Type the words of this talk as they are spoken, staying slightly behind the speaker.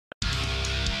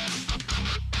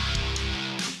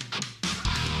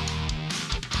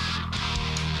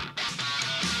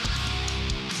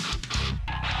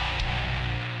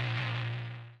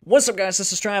What's up guys,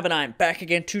 this is Trav and I'm back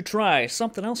again to try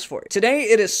something else for you. Today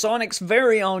it is Sonic's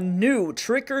very own new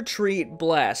Trick or Treat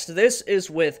Blast. This is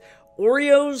with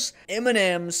Oreos,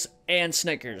 M&Ms, and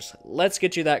Snickers. Let's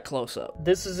get you that close up.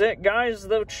 This is it guys,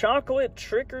 the chocolate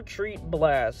Trick or Treat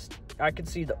Blast. I can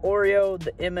see the Oreo,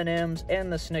 the M&Ms, and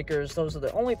the Snickers. Those are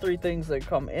the only three things that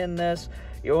come in this.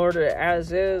 You order it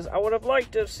as is. I would have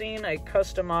liked to have seen a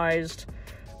customized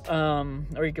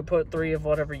or you could put 3 of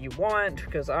whatever you want,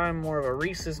 because I'm more of a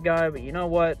Reese's guy, but you know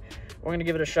what? We're gonna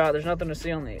give it a shot. There's nothing to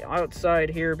see on the outside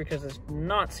here because it's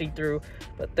not see-through,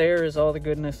 but there is all the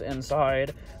goodness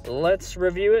inside. Let's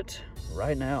review it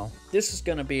right now. This is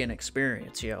gonna be an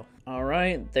experience, yo. All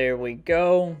right, there we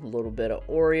go. A little bit of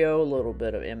Oreo, a little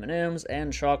bit of M&Ms,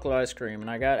 and chocolate ice cream, and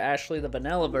I got Ashley the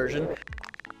vanilla version.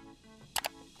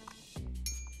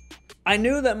 I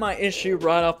knew that my issue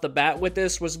right off the bat with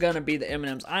this was gonna be the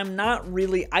M&Ms. I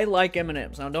like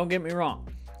M&Ms, now don't get me wrong,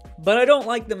 but I don't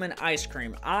like them in ice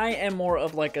cream. I am more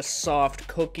of like a soft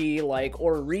cookie,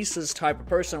 or Reese's type of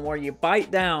person where you bite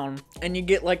down and you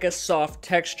get like a soft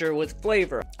texture with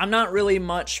flavor. I'm not really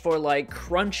much for like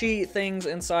crunchy things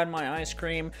inside my ice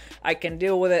cream. I can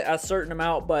deal with it a certain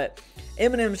amount, but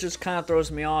M&Ms just kind of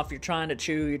throws me off. You're trying to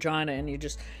chew, and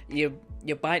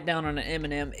you bite down on an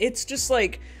M&M. It's just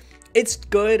like, it's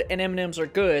good and M&Ms are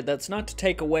good. That's not to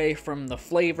take away from the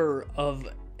flavor of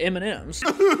M&Ms.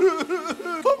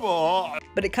 Come on.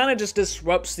 But it kind of just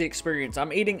disrupts the experience.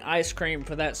 I'm eating ice cream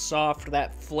for that soft,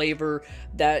 that flavor,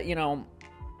 that, you know,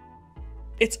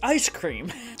 it's ice cream.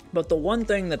 But the one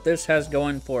thing that this has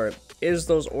going for it is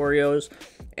those Oreos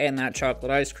and that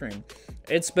chocolate ice cream.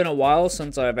 It's been a while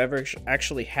since I've ever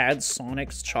actually had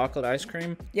Sonic's chocolate ice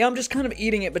cream. Yeah, I'm just kind of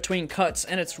eating it between cuts,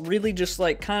 and it's really just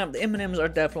like the M&Ms are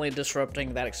definitely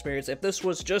disrupting that experience. If this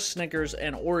was just Snickers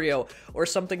and Oreo or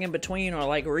something in between, or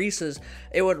like Reese's,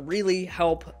 it would really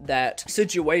help that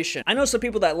situation. I know some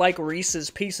people that like Reese's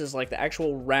Pieces, like the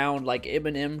actual round, like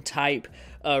M&M type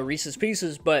Reese's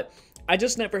Pieces, but I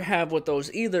just never have with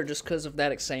those either, just because of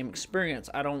that same experience.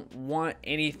 I don't want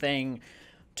anything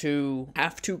to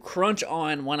have to crunch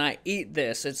on when I eat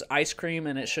this. It's ice cream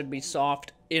and it should be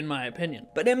soft, in my opinion.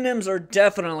 But M&Ms are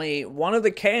definitely one of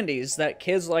the candies that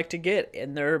kids like to get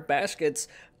in their baskets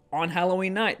on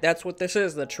Halloween night. That's what this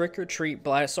is, the Trick or Treat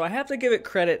Blast. So I have to give it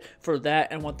credit for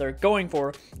that and what they're going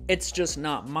for. It's just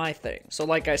not my thing. So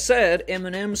like I said,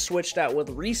 M&Ms switched out with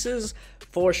Reese's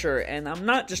for sure. And I'm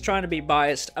not just trying to be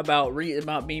biased about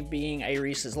me being a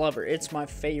Reese's lover. It's my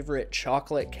favorite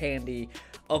chocolate candy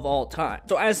of all time.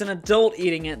 So as an adult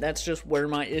eating it, that's just where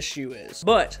my issue is.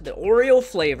 But the Oreo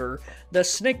flavor, the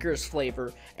Snickers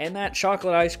flavor, and that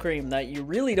chocolate ice cream that you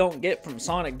really don't get from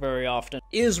Sonic very often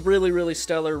is really, really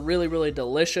stellar, really, really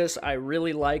delicious. I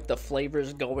really like the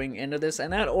flavors going into this,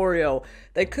 and that Oreo,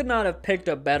 they could not have picked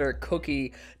a better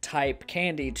cookie type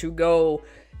candy to go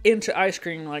into ice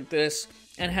cream like this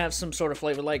and have some sort of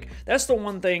flavor. Like, that's the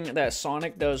one thing that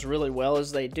Sonic does really well,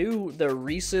 is they do their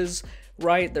Reese's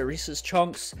right, the Reese's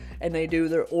Chunks, and they do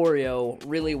their Oreo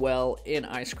really well in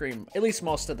ice cream, at least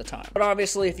most of the time. But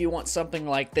obviously, if you want something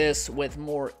like this with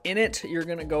more in it, you're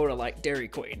gonna go to like Dairy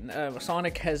Queen.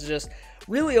 Sonic has just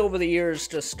really over the years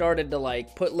just started to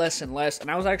like put less and less,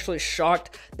 and I was actually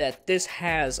shocked that this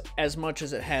has as much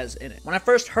as it has in it. When I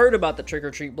first heard about the Trick or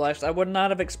Treat Blast, I would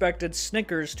not have expected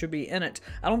Snickers to be in it.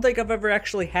 I don't think I've ever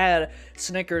actually had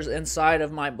Snickers inside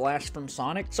of my blast from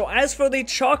Sonic. So as for the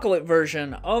chocolate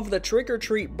version of the Trick or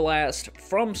Treat Blast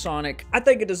from Sonic, I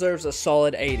think it deserves a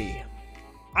solid 80.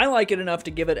 I like it enough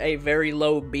to give it a very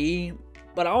low B,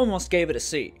 but I almost gave it a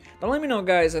C. But let me know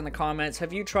guys in the comments,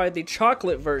 have you tried the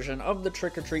chocolate version of the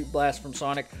Trick or Treat Blast from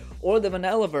Sonic or the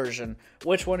vanilla version?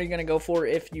 Which one are you going to go for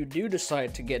if you do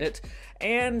decide to get it?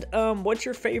 And what's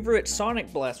your favorite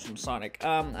Sonic Blast from Sonic?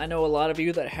 I know a lot of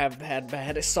you that have had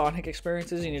bad Sonic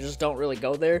experiences and you just don't really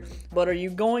go there, but are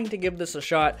you going to give this a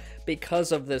shot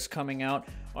because of this coming out?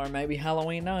 Or maybe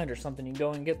Halloween night or something, you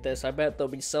go and get this. I bet they'll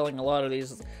be selling a lot of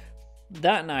these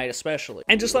that night especially.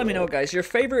 And just let me know guys, your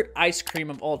favorite ice cream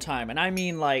of all time. And I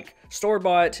mean like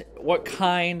store-bought, what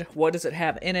kind, what does it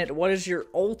have in it, what is your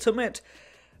ultimate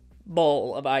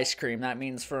bowl of ice cream? That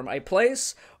means from a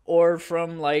place or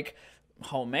from like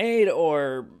homemade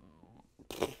or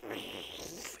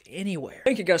anywhere.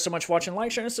 Thank you guys so much for watching.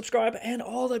 Like, share, and subscribe, and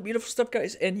all that beautiful stuff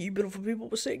guys. And you beautiful people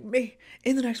will see me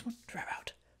in the next one. Trav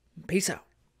out. Peace out.